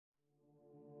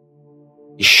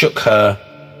shook her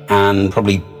and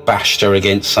probably bashed her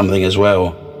against something as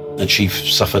well, and she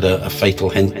suffered a fatal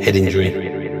head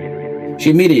injury. She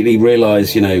immediately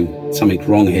realised, something's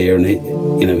wrong here, and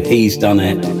he's done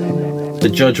it. The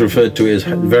judge referred to it as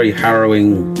very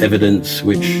harrowing evidence,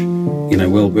 which,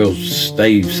 will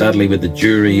stay sadly with the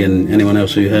jury and anyone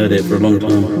else who heard it for a long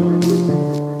time.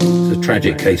 It's a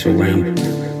tragic case all round.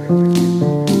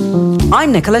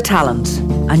 I'm Nicola Tallant,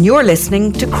 and you're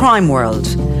listening to Crime World,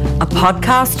 a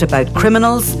podcast about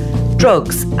criminals,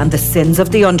 drugs and the sins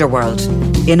of the underworld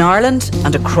in Ireland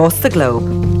and across the globe.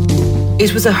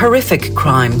 It was a horrific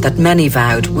crime that many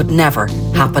vowed would never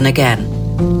happen again.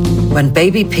 When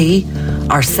baby P,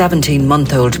 our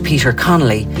 17-month-old Peter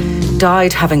Connolly,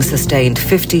 died having sustained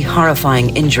 50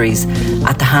 horrifying injuries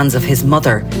at the hands of his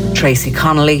mother, Tracy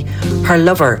Connolly, her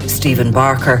lover, Stephen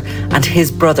Barker, and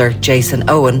his brother, Jason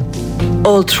Owen,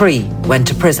 all three went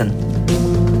to prison.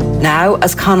 Now,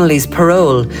 as Connolly's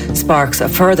parole sparks a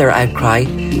further outcry,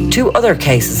 two other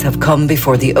cases have come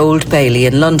before the Old Bailey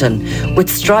in London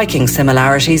with striking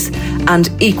similarities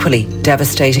and equally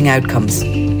devastating outcomes.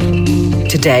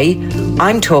 Today,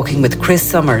 I'm talking with Chris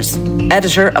Summers,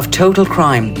 editor of Total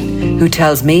Crime, who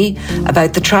tells me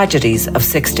about the tragedies of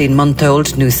 16-month-old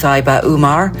Nusaiba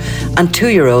Umar and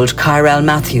 2-year-old Kyrell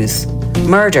Matthews,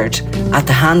 murdered at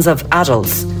the hands of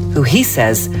adults who he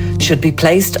says should be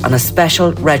placed on a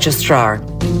special registrar.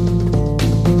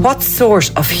 What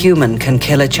sort of human can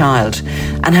kill a child,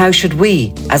 and how should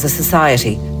we, as a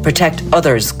society, protect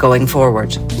others going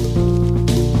forward?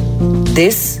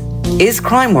 This is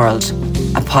Crime World,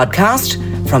 a podcast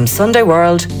from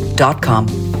SundayWorld.com.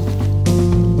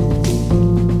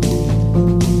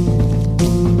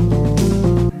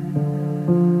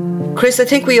 Chris, I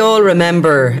think we all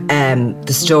remember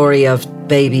the story of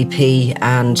baby P,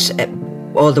 and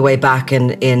all the way back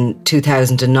in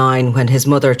 2009 when his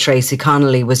mother, Tracy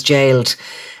Connolly, was jailed.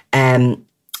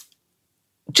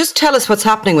 Just tell us what's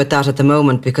happening with that at the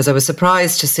moment, because I was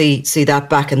surprised to see that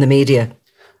back in the media.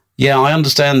 Yeah, I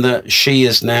understand that she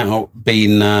has now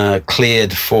been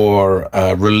cleared for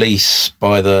release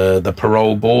by the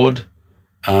parole board.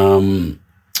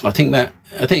 I think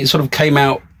it sort of came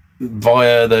out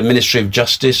via the Ministry of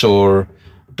Justice, or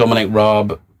Dominic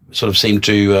Raab sort of seemed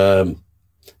to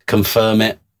confirm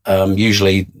it.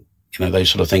 Usually, those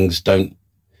sort of things they're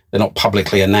not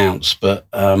publicly announced, but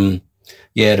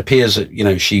it appears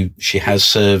that, she has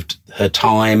served her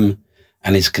time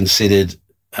and is considered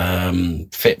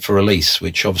fit for release,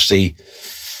 which obviously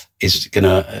is going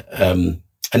to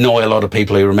annoy a lot of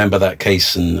people who remember that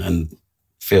case and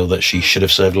feel that she should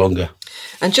have served longer.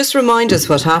 And just remind us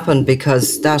what happened,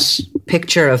 because that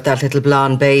picture of that little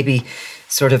blonde baby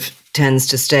sort of tends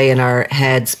to stay in our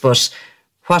heads, but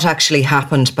what actually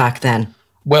happened back then?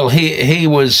 Well, he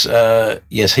was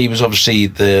obviously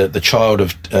the child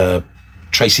of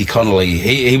Tracy Connolly.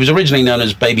 He was originally known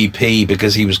as Baby P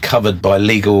because he was covered by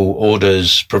legal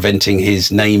orders preventing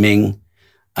his naming.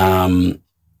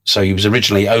 So he was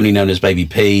originally only known as Baby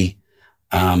P.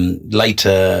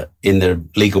 Later in the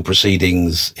legal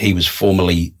proceedings, he was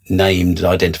formally named,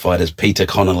 identified as Peter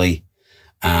Connolly,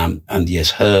 and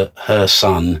yes, her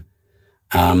son.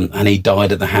 And he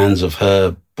died at the hands of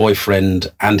her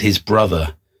boyfriend and his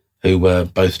brother, who were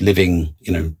both living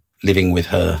with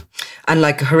her. And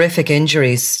like horrific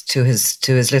injuries to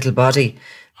his little body.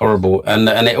 Horrible. And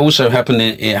it also happened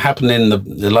in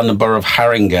the London Borough of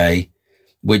Haringey,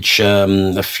 which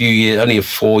only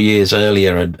 4 years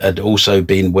earlier had also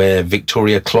been where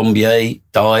Victoria Colombier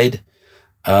died.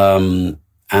 And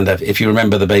if you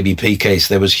remember the Baby P case,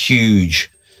 there was huge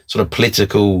sort of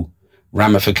political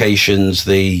ramifications.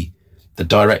 The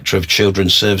director of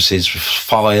Children's Services was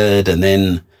fired, and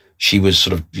then she was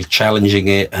sort of challenging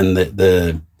it, and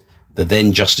the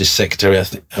then Justice Secretary, or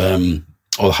the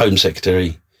Home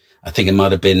Secretary, I think it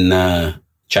might have been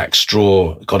Jack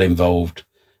Straw, got involved.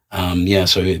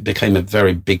 So it became a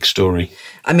very big story.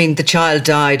 I mean, the child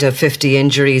died of 50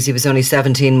 injuries. He was only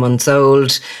 17 months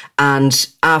old. And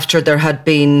after there had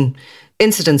been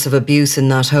incidents of abuse in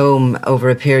that home over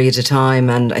a period of time,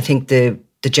 and I think the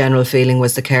general feeling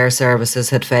was the care services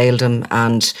had failed him.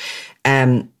 And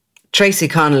Tracy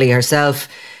Connolly herself,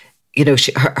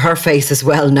 her face is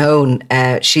well known.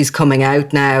 She's coming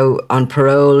out now on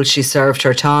parole. She served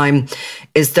her time.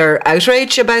 Is there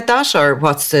outrage about that, or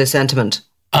what's the sentiment?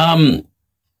 I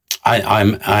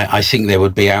think there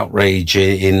would be outrage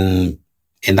in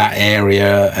that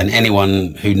area, and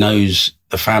anyone who knows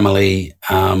the family.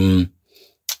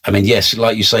 Yes,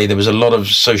 like you say, there was a lot of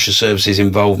social services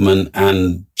involvement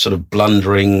and sort of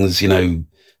blunderings,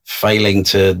 failing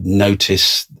to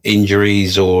notice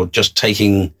injuries or just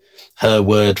taking her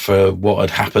word for what had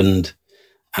happened,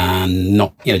 and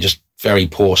not, just very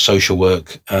poor social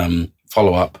work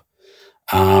follow up.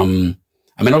 I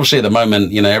mean, obviously at the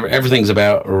moment, everything's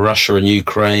about Russia and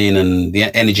Ukraine and the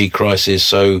energy crisis.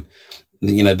 So,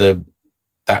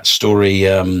 that story,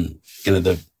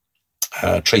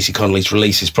 Tracy Connolly's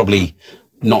release is probably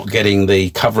not getting the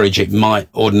coverage it might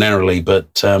ordinarily.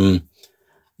 But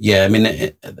there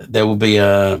will be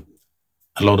a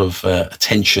lot of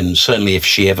attention, certainly if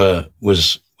she ever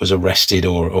was arrested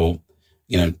or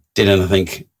did anything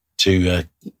to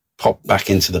pop back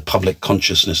into the public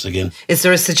consciousness again. Is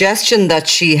there a suggestion that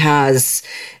she has,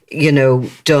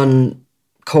 done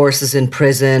courses in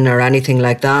prison or anything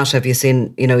like that? Have you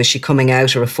seen, is she coming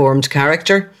out a reformed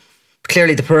character?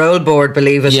 Clearly the parole board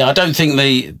believe it. Yeah, I don't think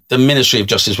the Ministry of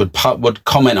Justice would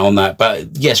comment on that.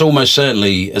 But yes, almost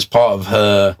certainly as part of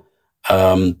her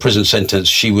prison sentence,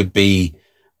 she would be,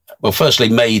 well, firstly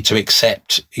made to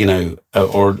accept,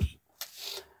 or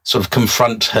sort of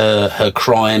confront her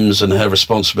crimes and her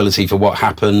responsibility for what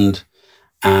happened,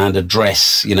 and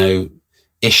address,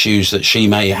 issues that she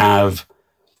may have,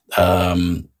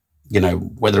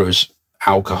 whether it was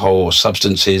alcohol or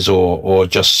substances or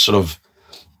just sort of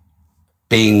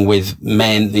being with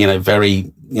men,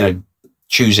 very,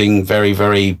 choosing very,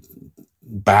 very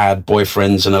bad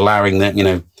boyfriends and allowing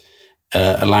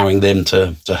them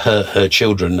to hurt her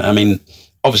children. I mean,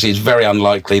 obviously it's very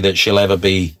unlikely that she'll ever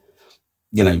be,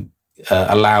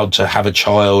 allowed to have a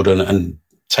child and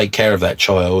take care of that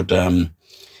child.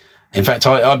 In fact,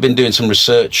 I've been doing some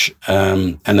research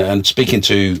and speaking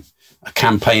to a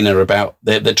campaigner about,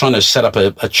 they're trying to set up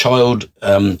a child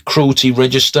cruelty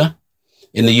register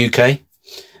in the UK,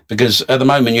 because at the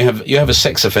moment you have a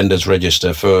sex offenders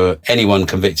register for anyone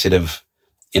convicted of,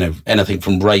 anything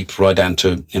from rape right down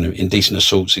to, indecent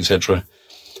assaults, etc.,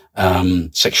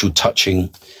 sexual touching,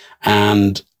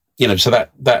 and so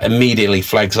that immediately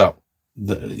flags up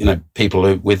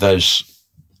people with those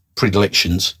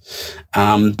predilections.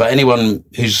 But anyone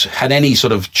who's had any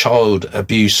sort of child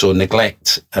abuse or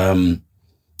neglect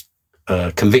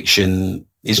conviction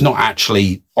is not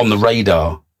actually on the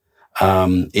radar.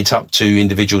 It's up to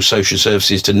individual social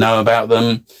services to know about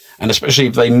them, and especially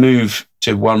if they move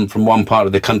from one part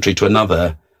of the country to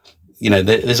another,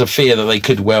 there's a fear that they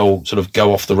could well sort of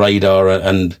go off the radar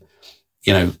and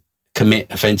commit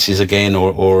offences again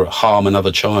or harm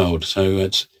another child. So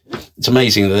it's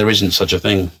amazing that there isn't such a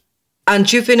thing.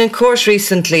 And you've been in court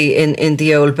recently in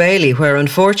the Old Bailey, where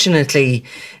unfortunately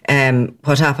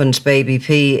what happened to Baby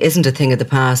P isn't a thing of the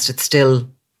past. It's still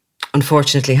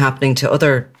unfortunately happening to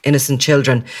other innocent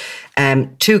children.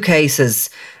 2 cases,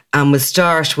 and we'll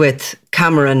start with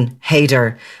Cameron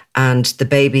Haider and the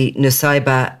baby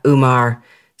Nusaiba Umar,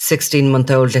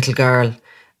 16-month-old little girl.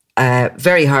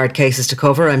 Very hard cases to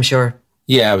cover, I'm sure.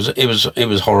 Yeah, it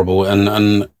was horrible,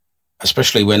 and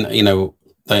especially when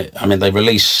they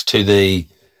released to the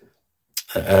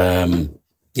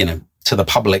to the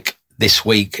public this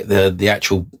week the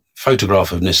actual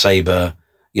photograph of Nusaiba,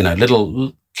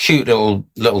 cute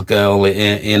little girl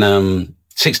in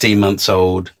 16 months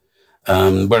old,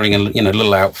 wearing a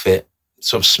little outfit,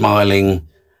 sort of smiling.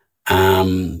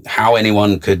 How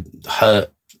anyone could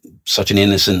hurt such an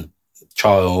innocent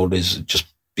child is just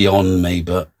beyond me.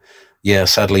 But yeah,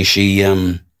 sadly she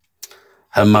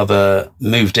her mother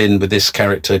moved in with this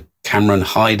character Cameron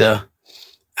Haider,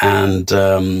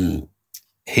 and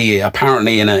he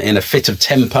apparently in a fit of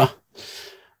temper,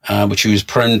 which he was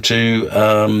prone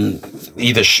to,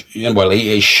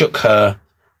 he shook her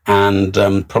and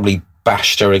probably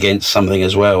bashed her against something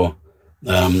as well.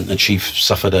 And she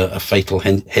suffered a fatal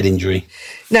head injury.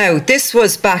 Now, this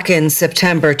was back in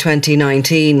September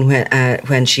 2019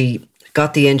 when she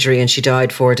got the injury and she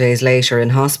died 4 days later in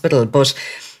hospital. But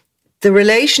the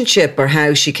relationship, or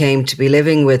how she came to be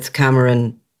living with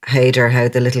Cameron Haider, how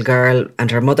the little girl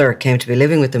and her mother came to be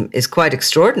living with them, is quite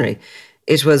extraordinary.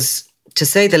 It was, to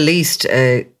say the least,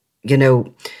 a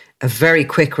very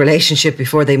quick relationship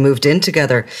before they moved in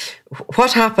together.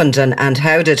 What happened, and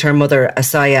how did her mother,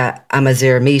 Asaya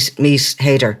Amazir, meet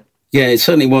Haider? Yeah, it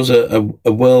certainly was a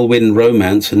whirlwind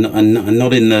romance, and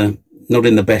not in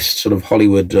the best sort of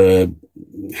Hollywood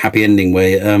happy ending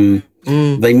way.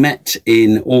 They met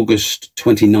in August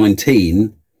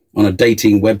 2019 on a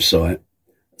dating website,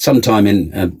 sometime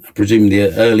in presumably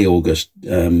early August,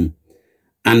 and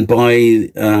by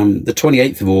the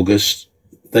 28th of August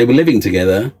they were living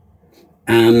together.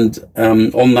 And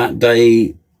on that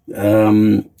day,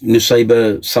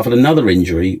 Nusaiba suffered another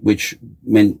injury, which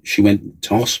meant she went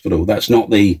to hospital. That's not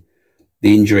the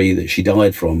injury that she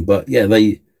died from, but yeah,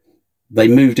 they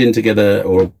moved in together,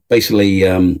 or basically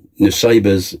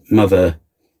Nusaiba's mother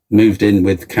moved in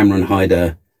with Cameron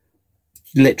Hyder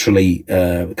literally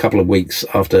a couple of weeks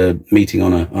after meeting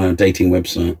on a dating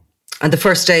website. And the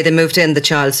first day they moved in, the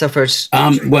child suffered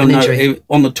on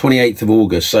the 28th of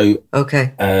August. So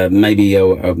okay, maybe a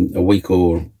week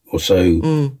or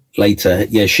so later.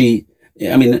 Yeah,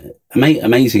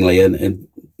 amazingly, and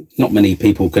not many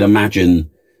people could imagine,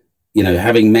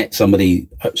 having met somebody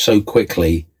so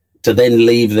quickly, to then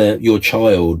leave your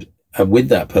child with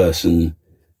that person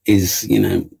is,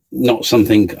 not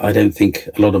something I don't think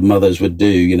a lot of mothers would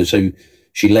do. So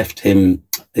she left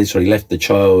the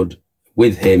child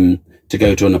with him to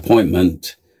go to an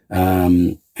appointment,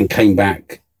 and came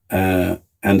back, and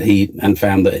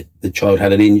found that the child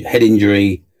had a head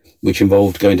injury, which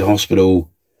involved going to hospital.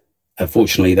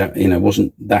 Fortunately, that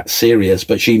wasn't that serious,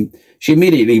 but she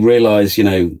immediately realised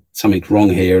something's wrong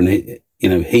here, and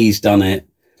he's done it,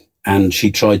 and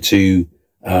she tried to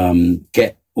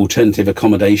get alternative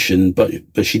accommodation, but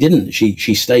she didn't.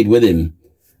 She stayed with him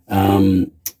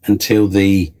until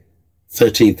the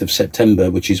 13th of September,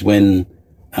 which is when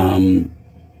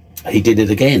he did it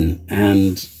again,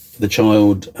 and the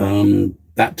child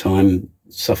that time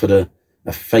suffered a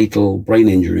fatal brain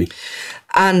injury.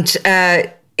 And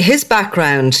his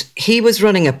background, he was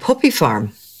running a puppy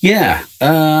farm. Yeah,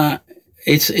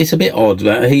 it's a bit odd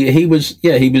that he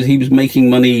was making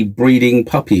money breeding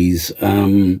puppies.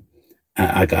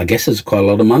 I guess there's quite a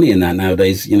lot of money in that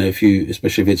nowadays.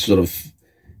 Especially if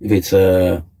it's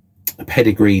a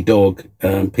pedigree dog,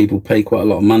 people pay quite a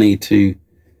lot of money to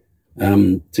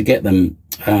get them.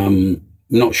 I'm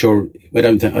not sure. I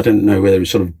don't know whether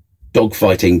it's sort of dog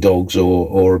fighting dogs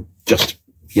or just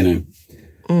cute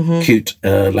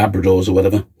Labradors or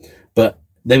whatever. But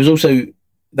there was also,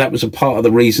 that was a part of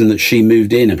the reason that she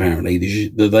moved in. Apparently,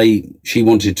 she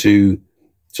wanted to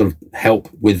sort of help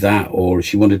with that, or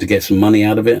she wanted to get some money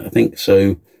out of it, I think.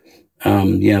 So,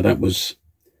 that was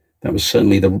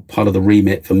certainly the part of the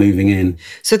remit for moving in.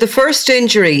 So the first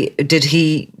injury,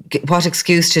 what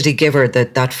excuse did he give her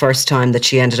that first time that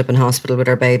she ended up in hospital with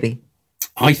her baby?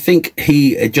 I think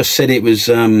he just said it was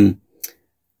an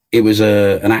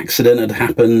accident had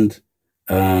happened,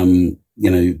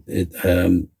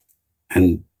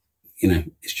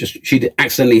 it's just she'd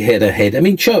accidentally hit her head. I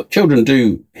mean, children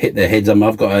do hit their heads.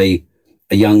 I've got a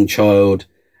young child,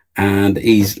 and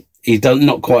he's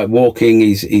not quite walking.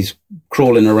 He's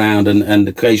crawling around, and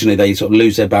occasionally they sort of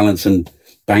lose their balance and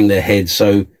bang their head.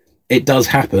 So it does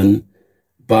happen,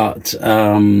 but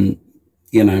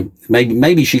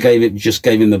maybe she gave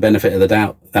him the benefit of the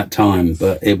doubt that time,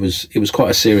 but it was quite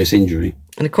a serious injury.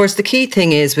 And of course, the key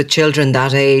thing is with children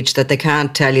that age that they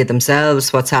can't tell you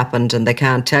themselves what's happened, and they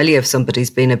can't tell you if somebody's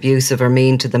been abusive or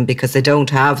mean to them because they don't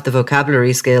have the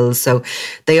vocabulary skills. So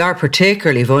they are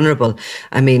particularly vulnerable.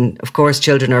 I mean, of course,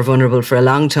 children are vulnerable for a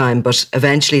long time, but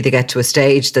eventually they get to a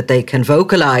stage that they can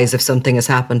vocalise if something has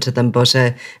happened to them. But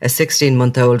a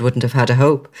 16-month-old wouldn't have had a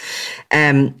hope.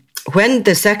 When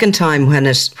the second time when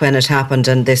it happened,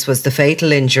 and this was the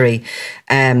fatal injury,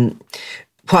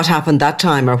 what happened that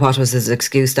time, or what was his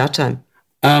excuse that time?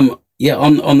 On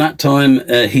that time,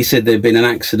 he said there'd been an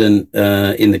accident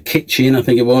in the kitchen, I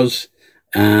think it was,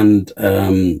 and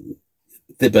the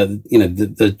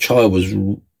child was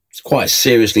quite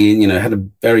seriously, had a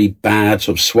very bad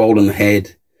sort of swollen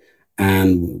head,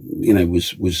 and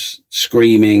was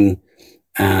screaming,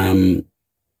 and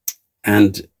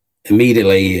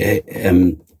immediately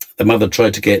the mother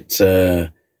tried to get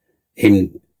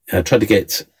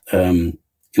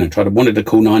wanted to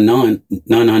call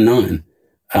 999,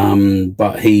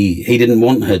 but he didn't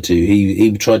want her to.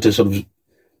 He tried to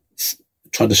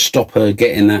stop her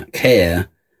getting that care,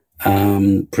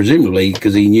 presumably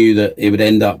because he knew that it would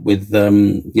end up with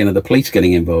the police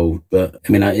getting involved. But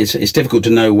I mean, it's difficult to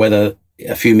know whether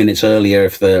a few minutes earlier,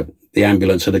 if the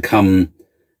ambulance had come,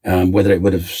 whether it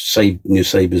would have saved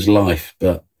Nusaybah's life.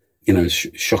 But it's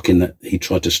shocking that he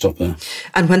tried to stop her.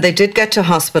 And when they did get to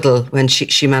hospital, when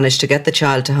she managed to get the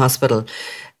child to hospital,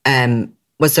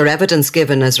 was there evidence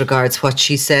given as regards what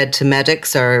she said to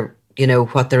medics, or,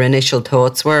 what their initial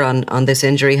thoughts were on this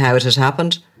injury, how it had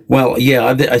happened? Well, yeah,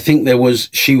 I think there was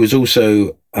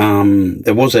also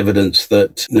there was evidence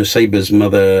that Nusaybah's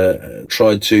mother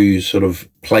tried to sort of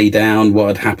play down what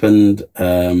had happened,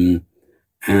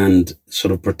 and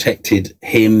sort of protected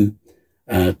him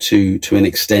to an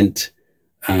extent,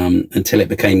 until it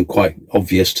became quite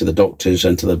obvious to the doctors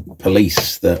and to the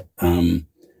police that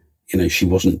she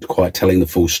wasn't quite telling the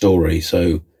full story.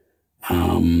 So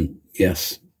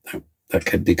yes,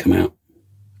 that did come out.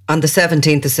 On the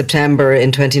 17th of September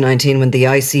in 2019, when the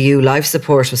ICU life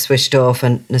support was switched off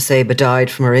and Nusaybah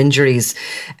died from her injuries,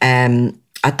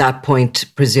 at that point,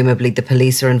 presumably the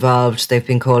police are involved. They've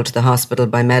been called to the hospital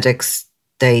by medics.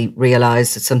 They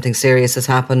realise that something serious has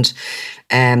happened.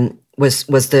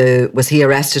 Was he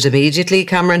arrested immediately,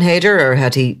 Cameron Hayder, or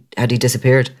had he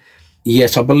disappeared?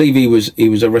 Yes, I believe he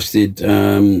was arrested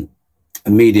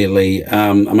immediately.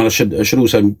 I should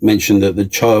also mention that the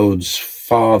child's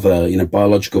father,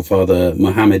 biological father,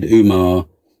 Mohammed Umar,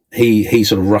 he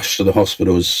sort of rushed to the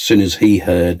hospital as soon as he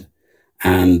heard,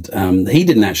 and he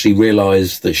didn't actually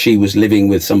realise that she was living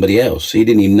with somebody else. He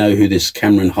didn't even know who this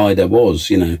Cameron Hayder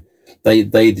was.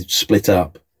 They'd split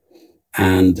up,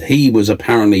 and he was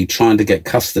apparently trying to get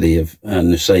custody of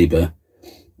Nusayba,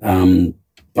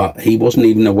 but he wasn't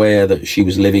even aware that she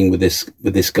was living with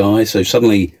this guy. So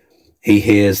suddenly he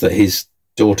hears that his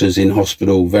daughter's in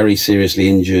hospital, very seriously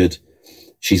injured.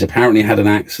 She's apparently had an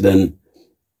accident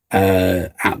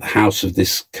at the house of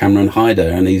this Cameron Hayder,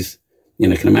 and he's,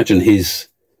 can imagine his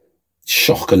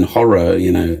shock and horror,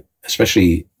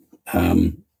 especially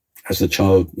as the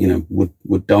child,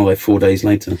 would die 4 days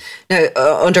later. Now,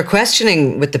 under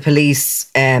questioning with the police,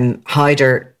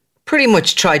 Hayder pretty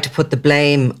much tried to put the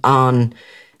blame on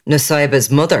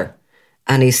Nusayba's mother,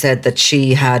 and he said that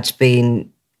she had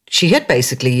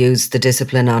basically used the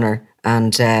discipline on her,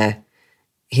 and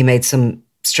he made some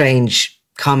strange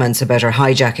comments about her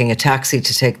hijacking a taxi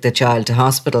to take the child to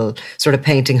hospital, sort of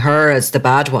painting her as the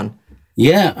bad one.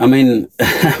 Yeah, I mean,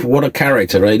 what a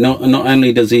character, right? Not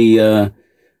only does he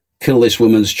kill this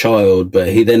woman's child, but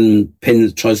he then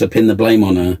tries to pin the blame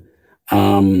on her.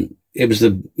 It was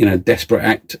the desperate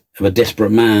act of a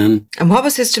desperate man. And what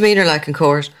was his demeanour like in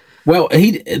court? Well,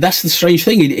 that's the strange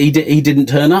thing. He didn't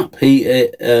turn up.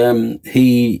 He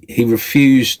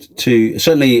refused to.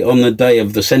 Certainly on the day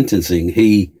of the sentencing,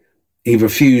 he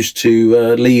refused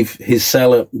to leave his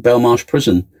cell at Belmarsh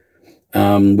Prison,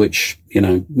 which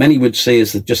many would see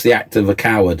as just the act of a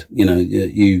coward.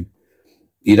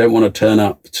 You don't want to turn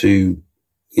up to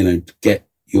get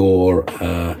your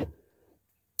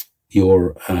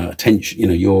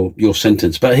attention, your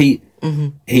sentence. But he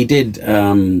did.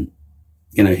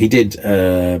 He did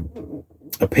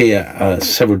appear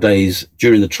several days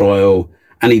during the trial,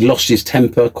 and he lost his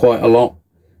temper quite a lot.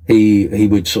 He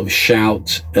would sort of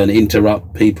shout and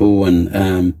interrupt people,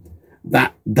 and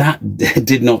that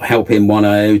did not help him one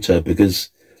iota, because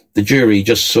the jury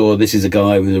just saw this is a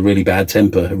guy with a really bad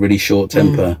temper, a really short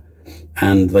temper,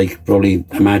 and they could probably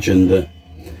imagine that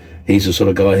he's the sort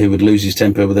of guy who would lose his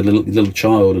temper with a little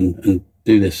child and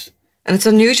do this. And it's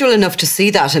unusual enough to see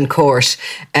that in court,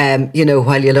 while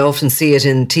you'll often see it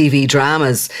in TV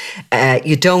dramas.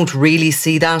 You don't really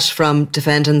see that from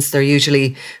defendants. They're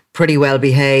usually pretty well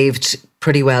behaved,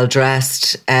 pretty well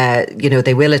dressed.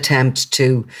 They will attempt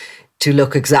to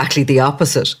look exactly the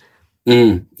opposite.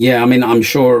 Yeah, I mean, I'm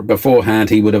sure beforehand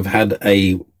he would have had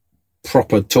a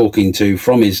proper talking to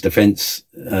from his defence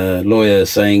lawyer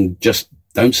saying, just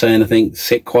don't say anything,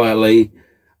 sit quietly.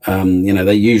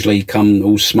 They usually come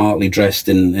all smartly dressed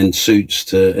in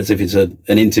suits as if it's an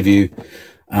interview.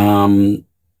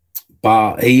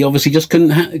 But he obviously just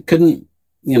couldn't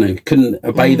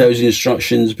obey those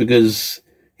instructions, because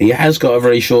he has got a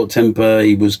very short temper.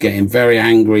 He was getting very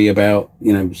angry about,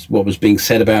 what was being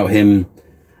said about him.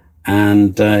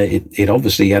 And it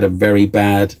obviously had a very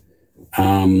bad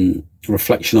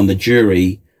reflection on the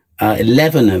jury,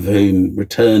 11 of whom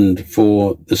returned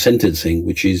for the sentencing,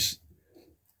 which is,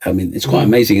 I mean, it's quite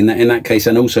amazing in that case,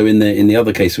 and also in the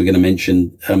other case we're going to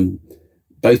mention.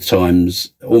 Both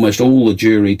times, almost all the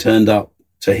jury turned up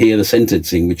to hear the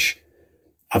sentencing, which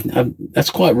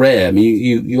that's quite rare. I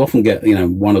mean, you often get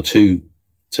one or two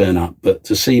turn up, but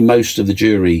to see most of the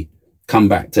jury come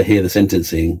back to hear the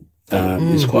sentencing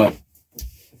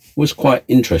was quite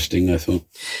interesting, I thought.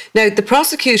 Now, the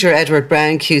prosecutor, Edward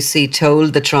Brown QC,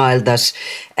 told the trial that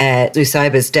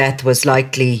Nusayba's death was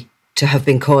likely to have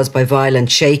been caused by violent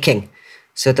shaking,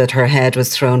 so that her head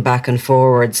was thrown back and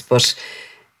forwards, but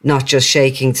not just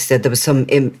shaking. Said there was some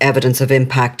evidence of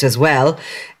impact as well.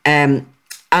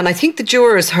 And I think the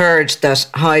jurors heard that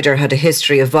Hayder had a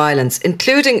history of violence,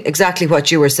 including exactly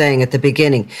what you were saying at the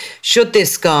beginning. Should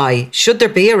there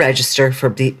be a register for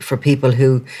people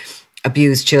who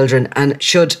abuse children, and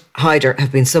should Hayder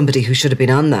have been somebody who should have been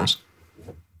on that?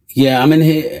 Yeah, I mean,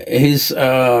 his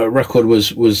record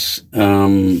was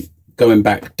going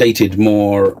back, dated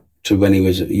more to when he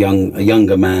was a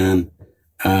younger man.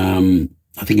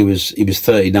 I think he was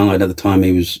 39 at the time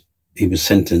he was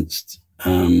sentenced.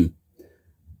 And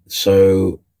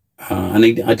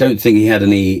I don't think he had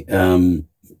any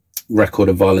record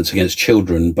of violence against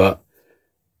children. But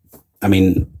I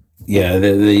mean, yeah,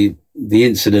 the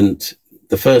incident,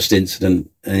 the first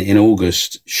incident in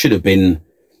August, should have been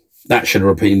that should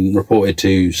have been reported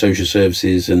to social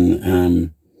services,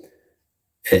 and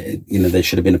there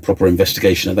should have been a proper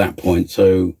investigation at that point.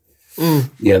 So,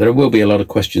 there will be a lot of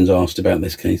questions asked about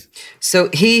this case. So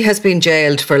he has been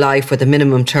jailed for life with a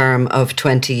minimum term of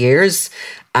 20 years,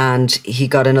 and he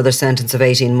got another sentence of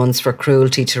 18 months for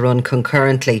cruelty to run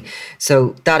concurrently.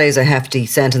 So that is a hefty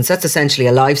sentence. That's essentially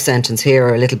a life sentence here,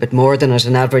 or a little bit more than it.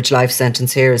 An average life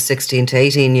sentence here is 16 to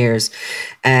 18 years.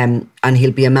 And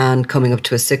he'll be a man coming up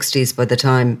to his 60s by the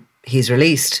time he's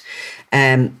released.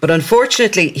 But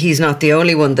unfortunately, he's not the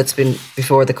only one that's been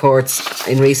before the courts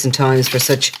in recent times for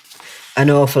such an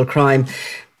awful crime.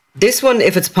 This one,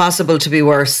 if it's possible to be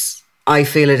worse, I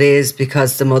feel it is,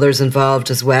 because the mother's involved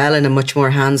as well in a much more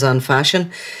hands-on fashion.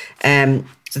 So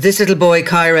this little boy,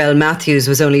 Kyrell Matthews,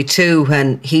 was only 2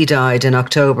 when he died in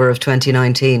October of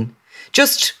 2019,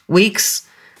 just weeks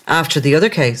after the other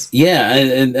case. Yeah,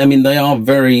 and I mean,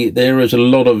 there is a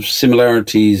lot of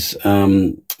similarities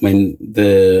when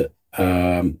the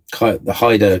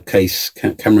Hyder case,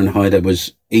 Cameron Hyder,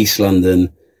 was East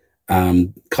London.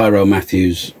 Kyrell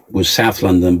Matthews was South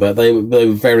London, but they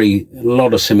were a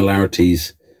lot of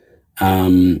similarities.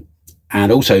 And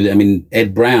also, I mean,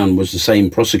 Ed Brown was the same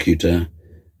prosecutor.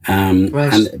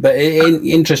 Right. But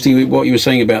interesting, what you were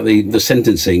saying about the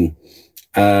sentencing,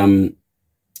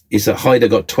 is that Hyder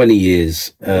got 20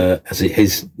 years as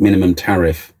his minimum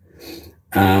tariff.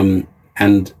 And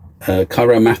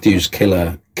Kyrell Matthews'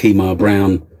 killer, Kemar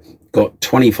Brown, got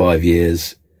 25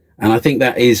 years. And I think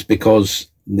that is because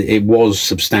it was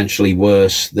substantially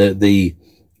worse. The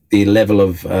level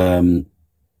of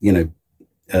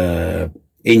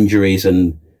injuries,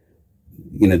 and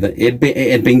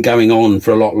it had been going on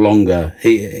for a lot longer.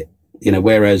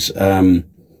 Whereas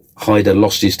Hyder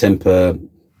lost his temper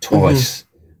twice,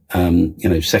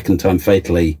 second time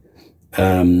fatally.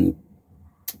 Kemar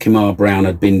Brown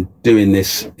had been doing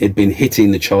this. He'd been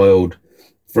hitting the child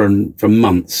for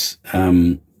months.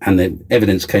 And the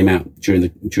evidence came out during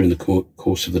the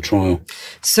course of the trial.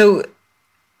 So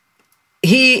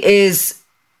he is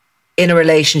in a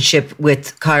relationship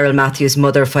with Kyrell Matthews'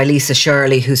 mother, Philisa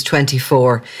Shirley, who's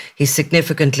 24. He's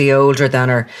significantly older than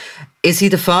her. Is he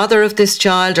the father of this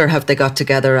child, or have they got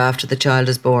together after the child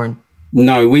is born?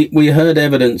 No, we heard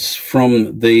evidence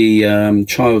from the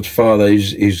child's father,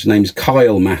 whose name's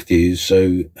Kyle Matthews.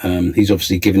 So he's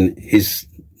obviously given his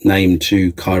name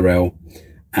to Kyrell.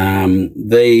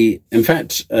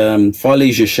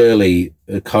 Philisa Shirley,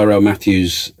 Kyrell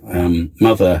Matthews'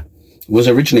 mother, was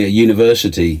originally at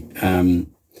university,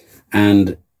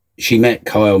 and she met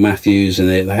Kyle Matthews, and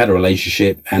they had a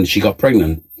relationship, and she got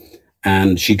pregnant,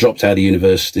 and she dropped out of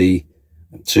university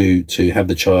to have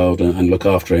the child and look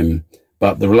after him.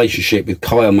 But the relationship with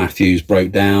Kyle Matthews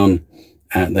broke down,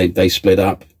 and they split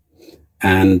up,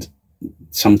 and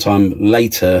sometime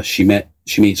later she meets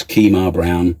Kemar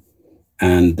Brown,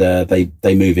 and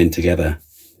they move in together.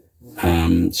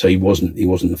 So he wasn't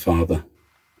the father.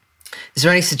 Is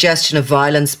there any suggestion of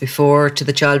violence to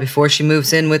the child before she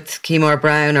moves in with Kemar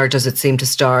Brown, or does it seem to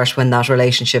start when that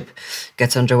relationship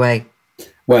gets underway?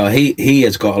 Well, he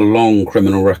has got a long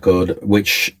criminal record,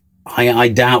 which I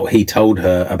doubt he told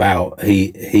her about.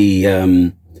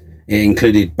 It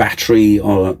included battery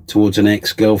towards an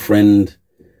ex-girlfriend,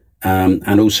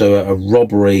 and also a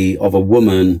robbery of a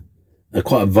woman.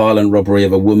 Quite a violent robbery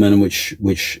of a woman, which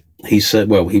he said,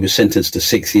 he was sentenced to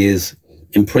 6 years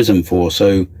in prison for.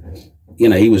 So,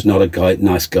 he was not a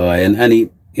nice guy, and he,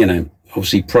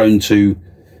 obviously prone to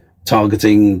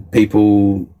targeting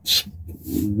people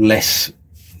less,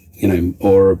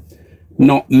 or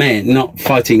not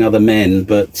fighting other men,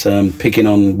 but picking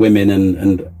on women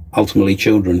and ultimately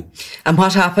children. And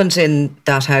what happened in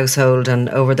that household and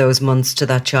over those months to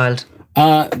that child?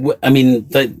 I mean,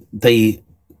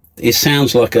 it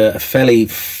sounds like a fairly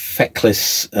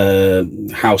feckless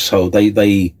household.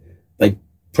 They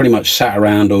pretty much sat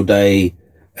around all day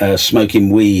smoking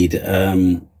weed.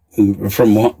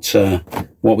 From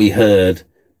what we heard,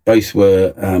 both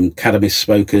were cannabis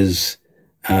smokers.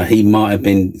 He might have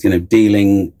been,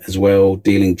 dealing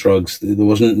drugs.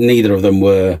 Neither of them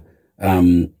were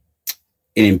in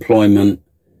employment.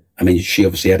 I mean, she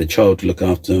obviously had a child to look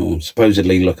after, or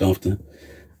supposedly look after.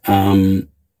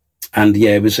 And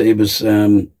yeah, it was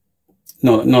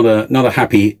not a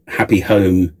happy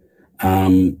home.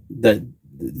 That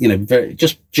very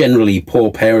just generally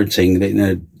poor parenting.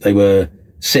 They were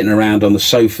sitting around on the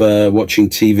sofa watching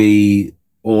TV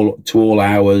to all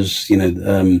hours.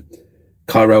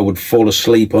 Kyrell would fall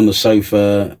asleep on the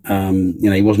sofa.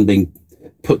 He wasn't being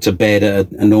put to bed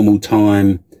at a normal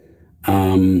time.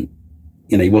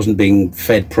 He wasn't being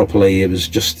fed properly. It was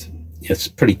just it's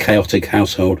a pretty chaotic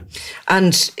household.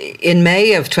 And in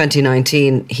May of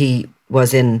 2019, he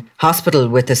was in hospital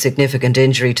with a significant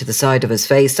injury to the side of his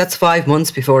face. That's 5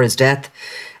 months before his death.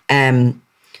 I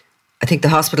think the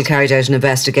hospital carried out an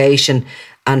investigation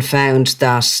and found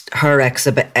that her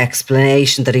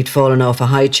explanation that he'd fallen off a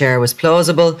high chair was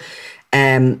plausible.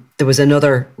 There was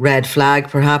another red flag,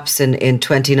 perhaps,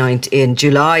 in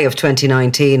July of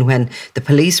 2019, when the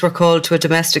police were called to a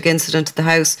domestic incident at the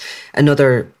house.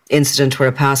 Another incident where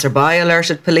a passerby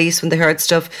alerted police when they heard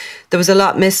stuff. There was a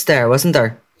lot missed there, wasn't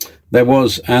there? There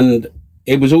was, and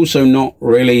it was also not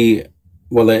really.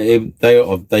 Well, they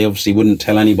obviously wouldn't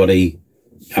tell anybody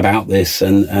about this,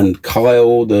 and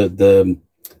Kyle, the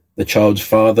child's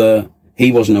father,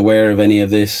 he wasn't aware of any of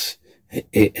this.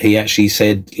 He actually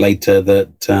said later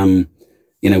that,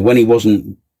 when he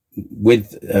wasn't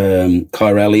with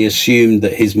Kyrell, he assumed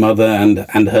that his mother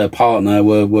and her partner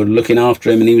were looking after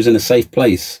him and he was in a safe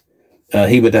place.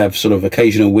 He would have sort of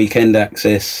occasional weekend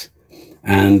access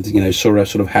and, saw a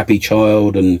sort of happy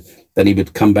child, and then he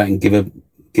would come back and give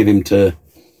him to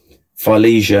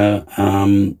Felicia.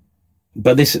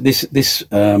 But this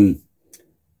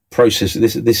process,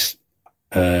 this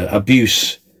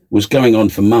abuse was going on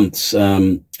for months.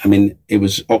 It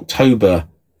was October,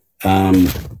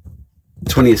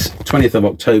 20th of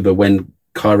October when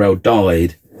Kyrell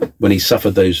died, when he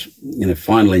suffered those,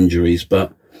 final injuries.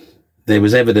 But there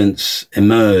was evidence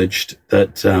emerged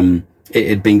that it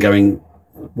had been going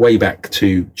way back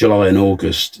to July and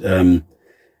August. In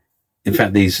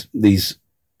fact, these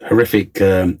horrific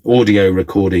audio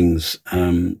recordings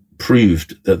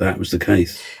proved that was the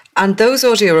case. And those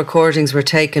audio recordings were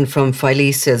taken from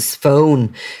Felicia's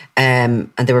phone, and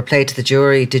they were played to the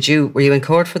jury. Were you in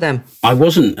court for them? I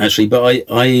wasn't actually, but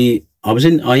I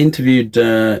interviewed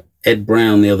Ed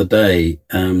Brown the other day.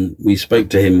 We spoke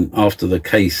to him after the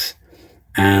case,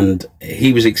 and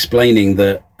he was explaining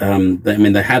that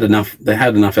they had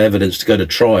enough evidence to go to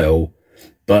trial,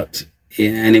 but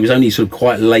it was only sort of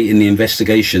quite late in the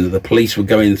investigation that the police were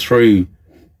going through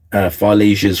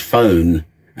Felicia's phone,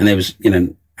 and there was,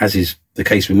 as is the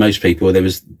case with most people, there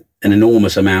was an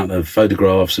enormous amount of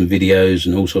photographs and videos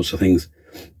and all sorts of things.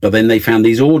 But then they found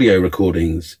these audio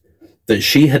recordings that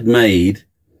she had made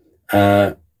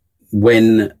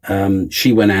when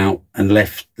she went out and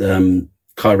left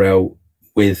Kyrell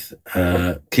with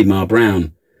Kemar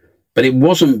Brown. But it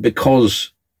wasn't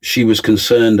because she was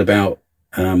concerned about,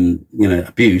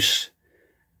 abuse.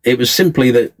 It was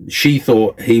simply that she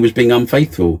thought he was being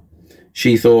unfaithful.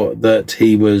 She thought that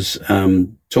he was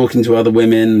talking to other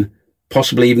women,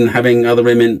 possibly even having other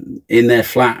women in their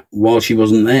flat while she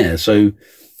wasn't there. So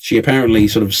she apparently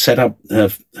sort of set up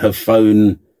her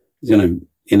phone,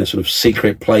 in a sort of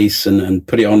secret place and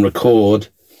put it on record,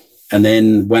 and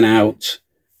then went out,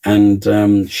 and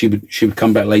she would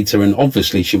come back later, and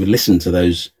obviously she would listen to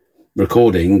those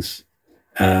recordings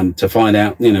to find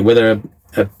out, whether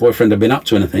her boyfriend had been up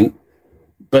to anything.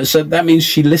 But so that means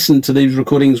she listened to these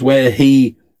recordings where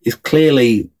he is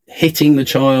clearly hitting the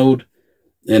child,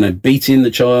 beating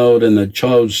the child, and the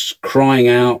child's crying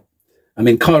out. I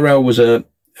mean, Kyrell was a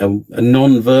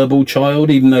non-verbal child,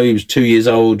 even though he was 2 years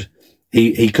old.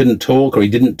 He couldn't talk, or he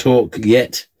didn't talk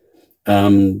yet.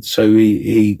 So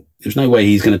there's no way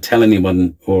he's going to tell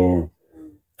anyone,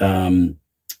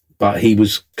 but he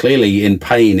was clearly in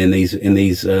pain in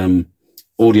these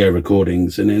audio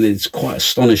recordings, and it's quite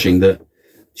astonishing that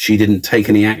she didn't take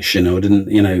any action, or didn't,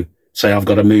 say, I've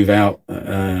got to move out,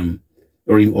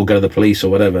 or go to the police or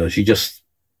whatever. She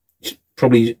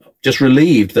probably just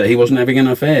relieved that he wasn't having an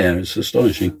affair. It's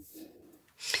astonishing.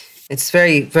 It's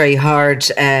very, very hard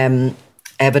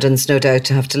evidence, no doubt,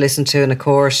 to have to listen to in a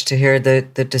court, to hear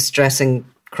the distressing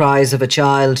cries of a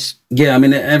child. Yeah, I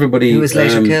mean, everybody who was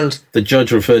later killed. The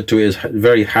judge referred to it as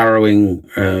very harrowing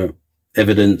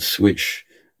evidence, which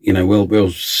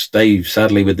will stay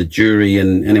sadly with the jury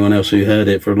and anyone else who heard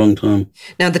it for a long time.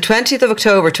 Now, the 20th of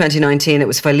October 2019, it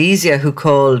was Felicia who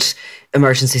called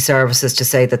emergency services to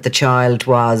say that the child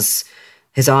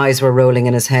his eyes were rolling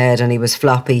in his head and he was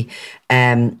floppy,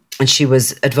 and she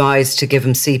was advised to give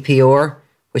him CPR,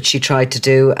 which she tried to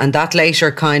do, and that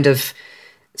later kind of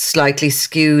slightly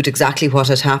skewed exactly what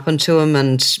had happened to him,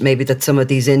 and maybe that some of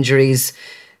these injuries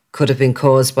could have been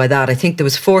caused by that. I think there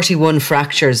was 41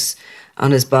 fractures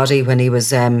on his body when he was,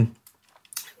 during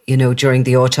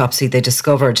the autopsy they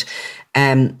discovered.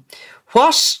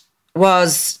 What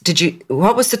was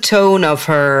the tone of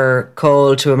her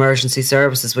call to emergency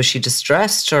services? Was she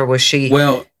distressed, or was she?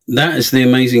 Well, that is the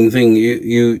amazing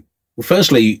thing.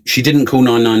 Firstly, she didn't call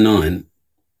 999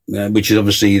 which is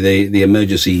obviously the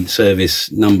emergency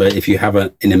service number if you have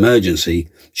an emergency.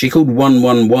 She called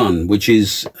 111, which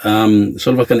is sort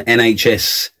of like an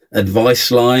NHS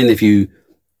advice line. If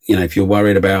you're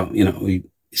worried about,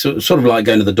 sort of like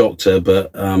going to the doctor,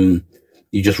 but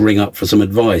you just ring up for some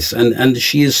advice. And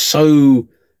she is so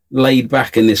laid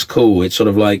back in this call. It's sort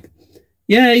of like,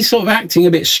 yeah, he's sort of acting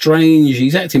a bit strange.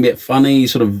 He's acting a bit funny,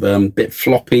 sort of a bit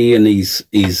floppy, and he's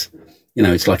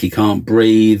it's like he can't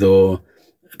breathe,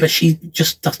 but she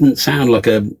just doesn't sound like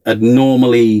a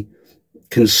normally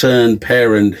concerned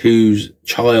parent whose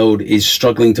child is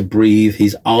struggling to breathe.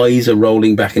 His eyes are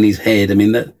rolling back in his head. I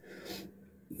mean, that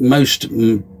most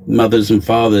mothers and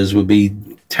fathers would be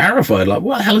terrified. Like,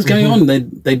 what the hell is going on?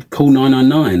 They'd call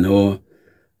 999 or,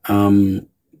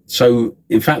 so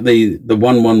in fact, the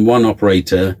 111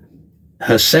 operator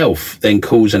herself then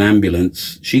calls an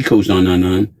ambulance. She calls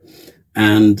 999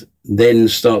 and then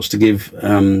starts to give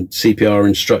CPR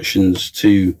instructions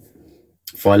to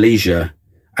Philisia.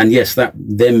 And yes, that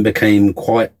then became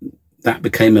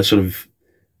a sort of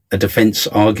a defense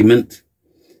argument,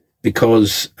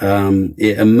 because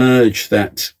it emerged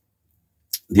that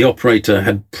the operator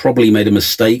had probably made a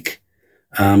mistake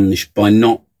by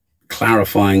not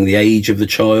clarifying the age of the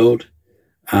child.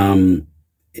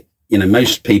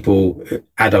 Most people,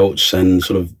 adults and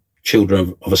sort of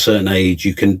children of a certain age,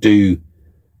 you can do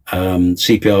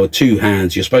CPR with two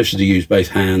hands. You're supposed to use both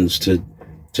hands to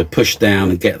push down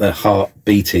and get their heart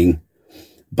beating.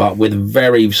 But with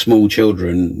very small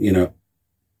children,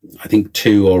 I think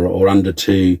 2 or under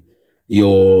 2,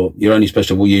 you're only supposed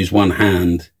to use one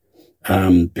hand,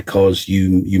 because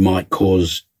you might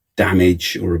cause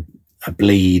damage or a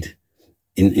bleed,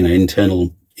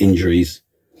 internal injuries.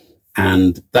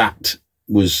 And that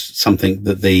was something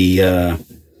that the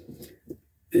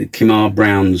Kemar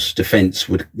Brown's defense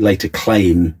would later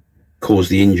claim caused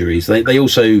the injuries. They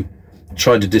also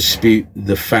tried to dispute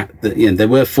the fact that there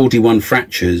were 41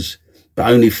 fractures, but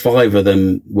only 5 of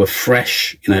them were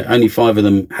fresh. Only 5 of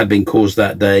them had been caused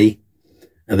that day.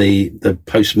 The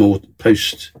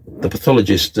pathologist,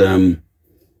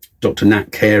 Dr.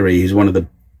 Nat Carey, who's one of the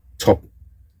top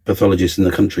pathologists in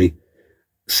the country,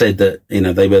 said that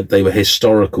they were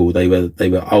historical. They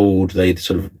were old. They'd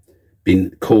sort of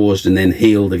been caused and then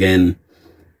healed again,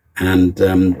 and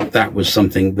that was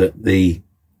something that the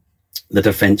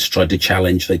defence tried to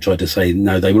challenge. They tried to say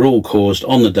no, they were all caused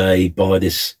on the day by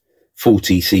this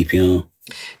faulty CPR.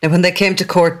 Now, when they came to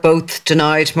court, both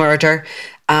denied murder,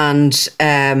 and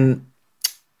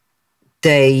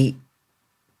they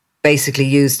basically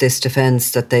used this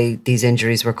defence that these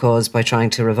injuries were caused by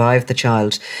trying to revive the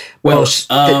child. Well, it was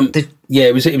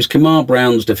Kemar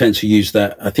Brown's defence who used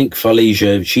that. I think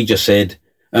Philisia, she just said,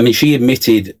 she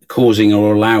admitted causing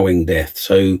or allowing death.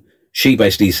 So she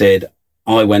basically said,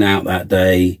 I went out that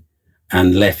day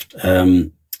and left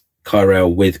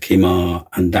Kyrell with Kemar,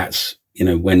 and that's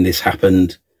when this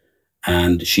happened.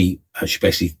 And she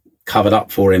basically covered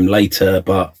up for him later,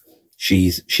 but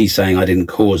she's saying I didn't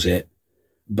cause it.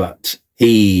 But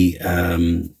he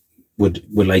would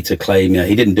later claim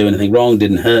he didn't do anything wrong,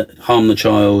 didn't harm the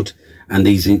child, and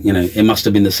it must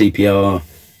have been the CPR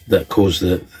that caused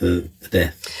the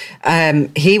death.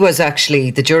 He was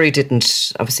actually, the jury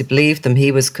didn't obviously believe them.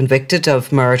 He was convicted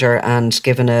of murder and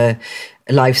given a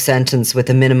life sentence with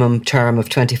a minimum term of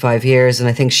 25 years. And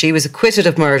I think she was acquitted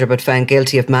of murder but found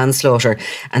guilty of manslaughter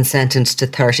and sentenced to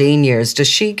 13 years. Does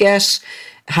she get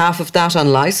half of that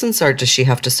on licence, or does she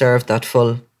have to serve that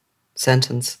full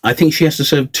sentence? I think she has to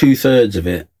serve 2/3 of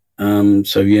it.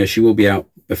 She will be out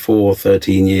before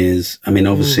 13 years.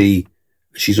 Obviously,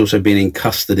 she's also been in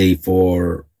custody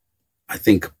for, I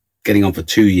think, getting on for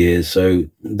 2 years. So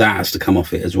that has to come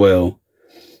off it as well.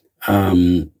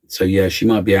 She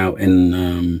might be out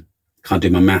in, can't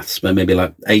do my maths, but maybe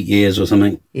like 8 years or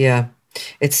something. Yeah.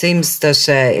 It seems that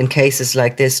in cases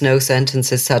like this, no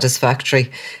sentence is satisfactory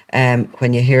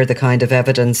when you hear the kind of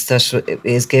evidence that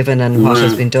is given and what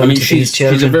has been done to these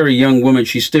children. She's a very young woman.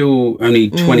 She's still only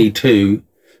 22.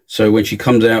 So when she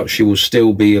comes out, she will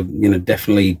still be,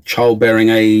 definitely childbearing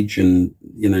age. And,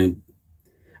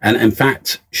 and in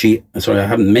fact, I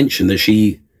haven't mentioned that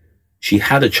she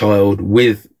had a child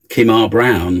with Kemar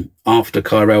Brown after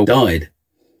Kyrell died.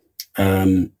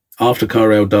 After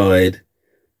Kyrell died,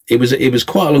 it was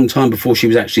quite a long time before she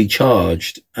was actually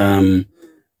charged. And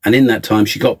in that time,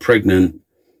 she got pregnant.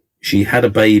 She had a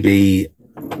baby.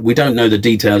 We don't know the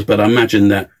details, but I imagine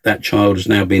that child has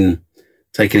now been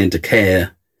taken into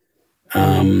care.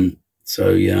 It's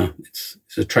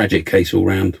a tragic case all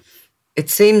round. It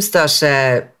seems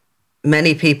that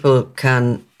many people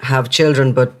can have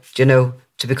children, but,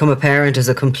 to become a parent is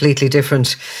a completely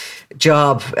different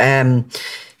job.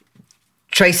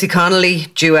 Tracy Connolly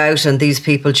due out and these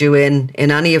people due in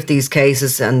any of these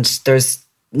cases, and there's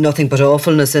nothing but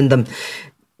awfulness in them.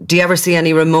 Do you ever see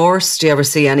any remorse? Do you ever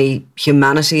see any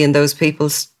humanity in those people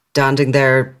standing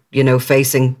there,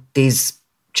 facing these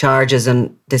charges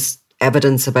and this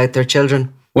evidence about their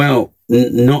children? Well,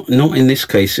 not in this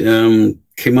case.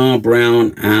 Kimar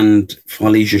Brown and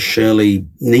Felicia Shirley,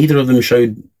 neither of them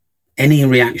showed any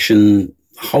reaction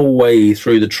the whole way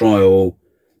through the trial.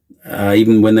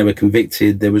 Even when they were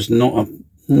convicted, there was not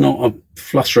a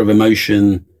fluster of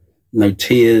emotion, no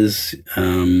tears.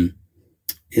 They're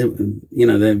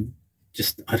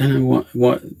just, I don't know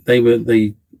what they were.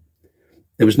 There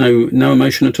was no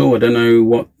emotion at all. I don't know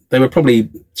what they were.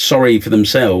 Probably sorry for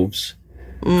themselves.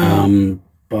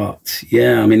 But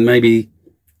yeah, I mean, maybe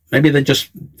they're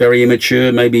just very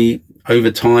immature. Maybe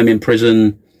over time in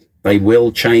prison, they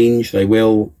will change. They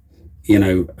will,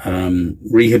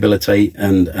 rehabilitate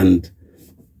and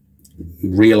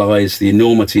realize the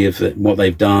enormity of what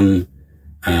they've done,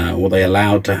 what they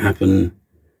allowed to happen.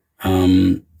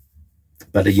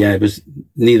 But it was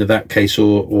neither that case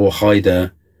or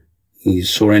Haider you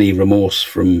saw any remorse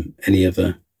from any of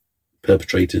the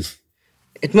perpetrators.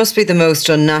 It must be the most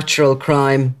unnatural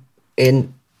crime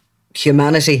in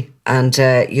humanity, and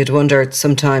you'd wonder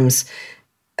sometimes,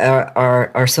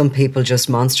 are some people just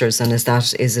monsters, and is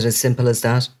it as simple as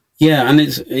that? Yeah, and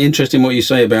it's interesting what you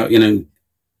say about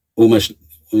almost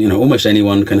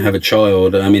anyone can have a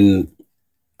child. I mean,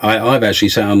 I've actually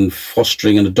sat on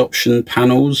fostering and adoption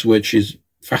panels, which is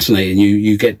fascinating.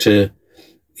 You get to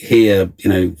hear,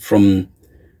 from,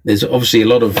 there's obviously a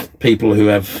lot of people who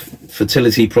have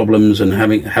fertility problems and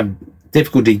have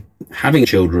difficulty having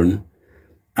children.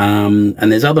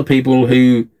 And there's other people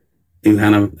who can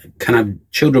have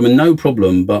children with no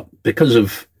problem, but because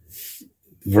of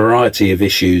variety of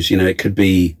issues, it could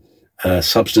be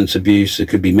substance abuse, it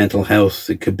could be mental health,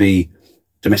 it could be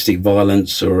domestic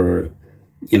violence, or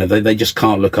they just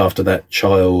can't look after that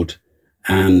child,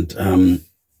 and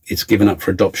it's given up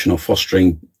for adoption or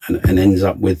fostering, and ends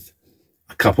up with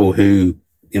a couple who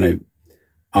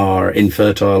are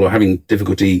infertile or having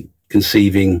difficulty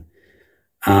conceiving,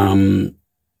 and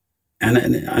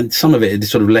some of it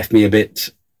sort of left me a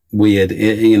bit weird.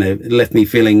 It left me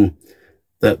feeling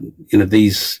that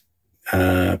these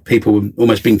people were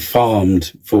almost being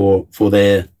farmed for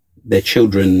their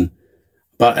children.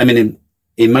 But I mean,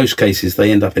 in most cases,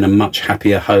 they end up in a much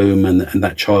happier home, and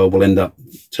that child will end up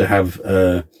to have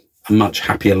a much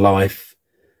happier life.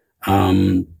 I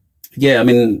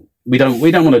mean, we don't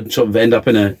want to sort of end up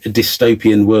in a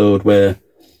dystopian world where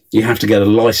you have to get a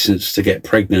license to get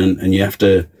pregnant, and you have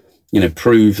to,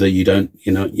 prove that you're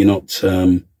not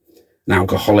an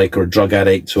alcoholic or a drug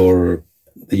addict, or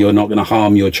that you're not going to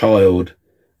harm your child.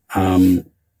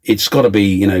 It's got to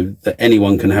be, that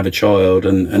anyone can have a child,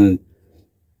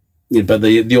 but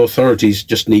the authorities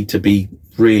just need to be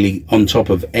really on top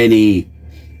of the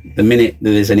minute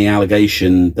that there's any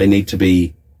allegation, they need to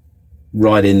be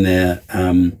right in there,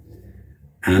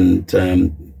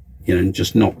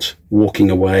 just not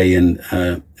walking away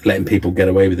and letting people get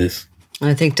away with this.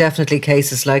 I think definitely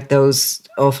cases like those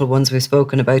awful ones we've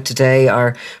spoken about today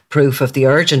are proof of the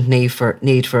urgent need for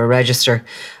a register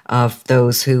of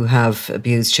those who have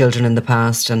abused children in the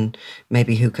past, and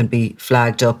maybe who can be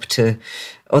flagged up to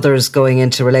others going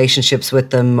into relationships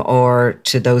with them or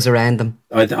to those around them.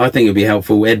 I think it would be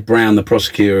helpful. Ed Brown, the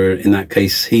prosecutor in that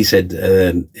case, he said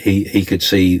he could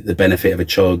see the benefit of a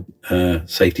child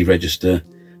safety register.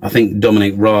 I think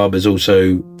Dominic Raab is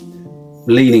also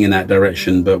leaning in that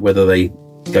direction, but whether they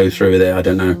go through with it, I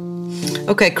don't know.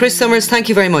 Okay, Chris Summers, thank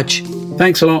you very much.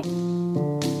 Thanks a lot.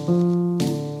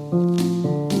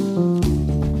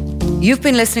 You've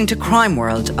been listening to Crime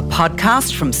World, a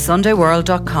podcast from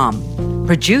SundayWorld.com,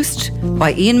 produced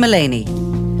by Ian Mullaney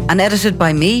and edited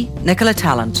by me, Nicola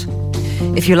Tallant.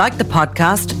 If you like the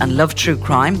podcast and love true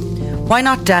crime, why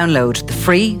not download the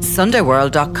free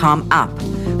SundayWorld.com app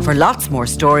for lots more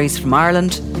stories from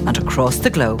Ireland and across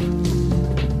the globe.